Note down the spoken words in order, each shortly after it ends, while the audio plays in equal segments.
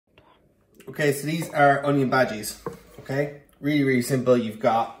Okay, so these are onion bhajis. Okay, really, really simple. You've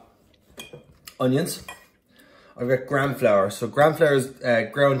got onions. I've got gram flour. So gram flour is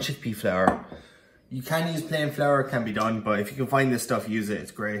ground chickpea flour. You can use plain flour, it can be done, but if you can find this stuff, use it,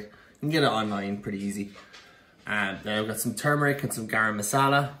 it's great. You can get it online pretty easy. And then I've got some turmeric and some garam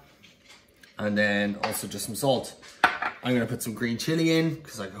masala. And then also just some salt. I'm gonna put some green chilli in,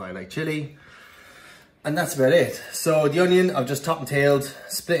 because I like chilli. And that's about it. So the onion, I've just top and tailed,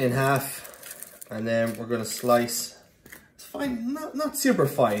 split in half. And then we're gonna slice. It's fine, not super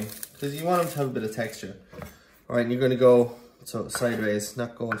fine, because you want them to have a bit of texture. All right, and you're gonna go so sideways,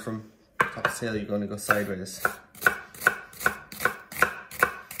 not going from top to tail, you're gonna go sideways.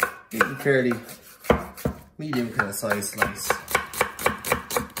 Making fairly medium kind of size slice.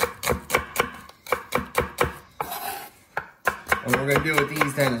 And what we're gonna do with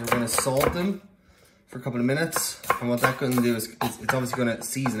these then is we're gonna salt them for a couple of minutes. And what that's gonna do is, it's obviously gonna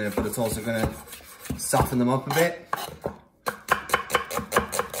season it, but it's also gonna soften them up a bit.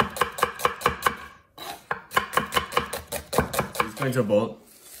 Into a bowl,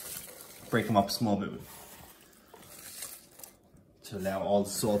 break them up a small bit to allow all the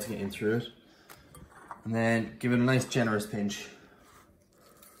salt to get in through it, and then give it a nice generous pinch.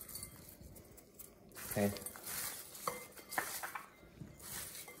 Okay,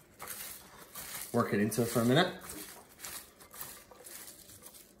 work it into it for a minute,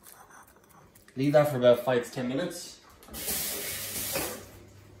 leave that for about 5 to 10 minutes.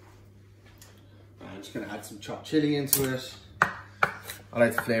 I'm just going to add some chopped chilli into it. I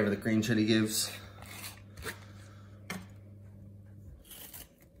like the flavour that green chilli gives.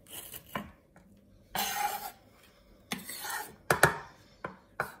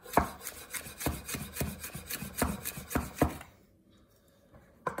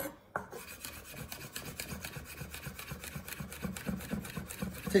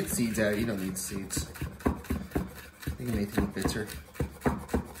 Take the seeds out, you don't need the seeds. You can make them bitter.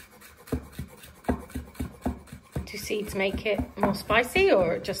 Do seeds make it more spicy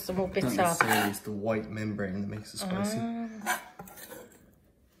or just some more bitter? Not necessarily, it's the white membrane that makes it spicy. Alright,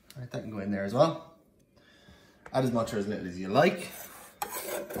 that can go in there as well. Add as much or as little as you like.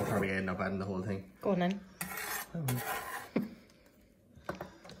 I'll probably end up adding the whole thing. Go on then. Oh.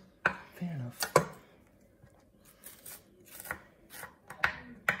 Fair enough.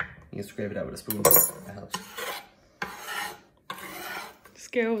 You can scrape it out with a spoon, that helps.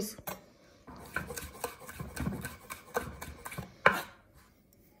 Skills.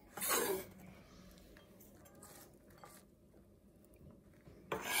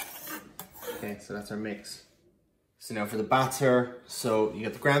 Okay, so that's our mix. So now for the batter, so you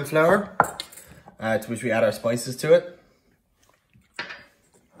get the gram flour, to which we add our spices to it.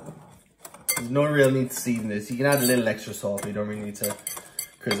 There's no real need to season this. You can add a little extra salt, but you don't really need to,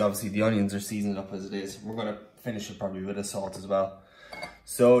 because obviously the onions are seasoned up as it is. We're gonna finish it probably with a salt as well.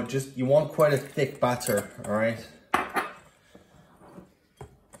 So just, you want quite a thick batter, all right?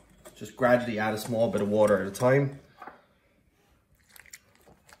 Just gradually add a small bit of water at a time.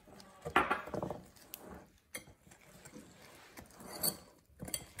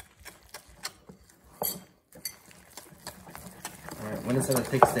 When it's at a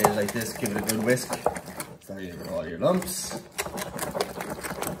thick stage like this, give it a good whisk. So you get all your lumps.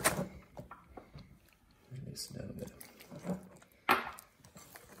 Loosen down a bit.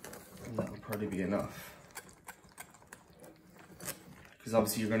 And that'll probably be enough. Because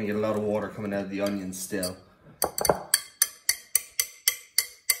obviously you're going to get a lot of water coming out of the onions still.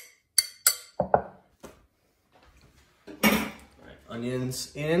 Right,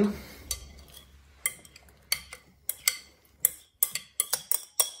 onions in.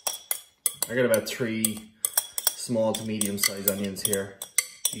 I got about 3 small to medium sized onions here.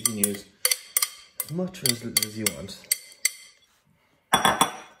 You can use as much or as little as you want.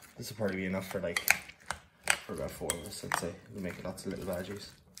 This will probably be enough for about 4 of us, I'd say. We'll make lots of little bhajis.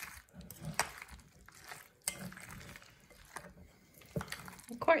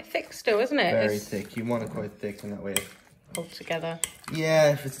 Quite thick still, isn't it? Very thick. You want it quite thick in that way. Hold together.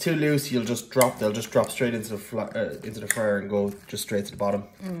 Yeah, if it's too loose, they'll just drop straight into the fryer and go just straight to the bottom.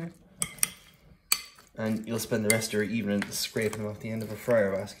 Mm. And you'll spend the rest of your evening scraping them off the end of a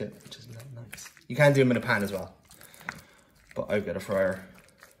fryer basket, which is not nice. You can do them in a pan as well, but I've got a fryer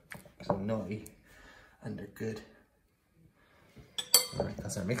because I'm naughty and they're good. All right,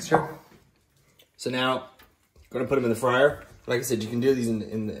 that's our mixture. So now, I'm gonna put them in the fryer. Like I said, you can do these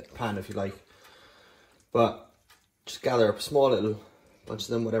in the pan if you like, but just gather up a small little bunch of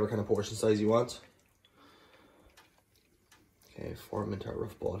them, whatever kind of portion size you want. Okay, form them into a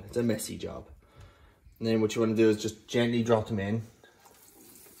rough ball. It's a messy job. And then what you want to do is just gently drop them in.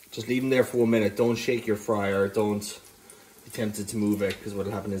 Just leave them there for 1 minute. Don't shake your fryer. Don't be tempted to move it, because what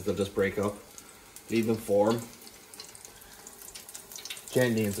will happen is they'll just break up. Leave them form.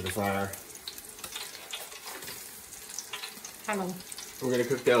 Gently into the fire. How long? We're going to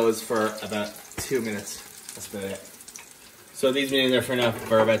cook those for about 2 minutes. That's about it. So these have been in there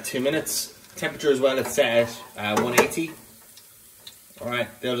for about 2 minutes. Temperature as well, it's set at 180.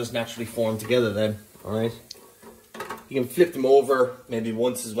 Alright, they'll just naturally form together then. Alright. You can flip them over maybe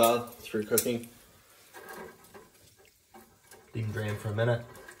once as well through cooking. Leave them drain for a minute.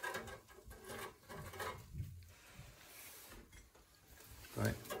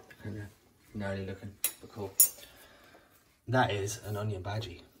 Right, kind of gnarly looking, but cool. That is an onion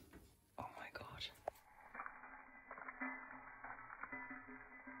bhaji.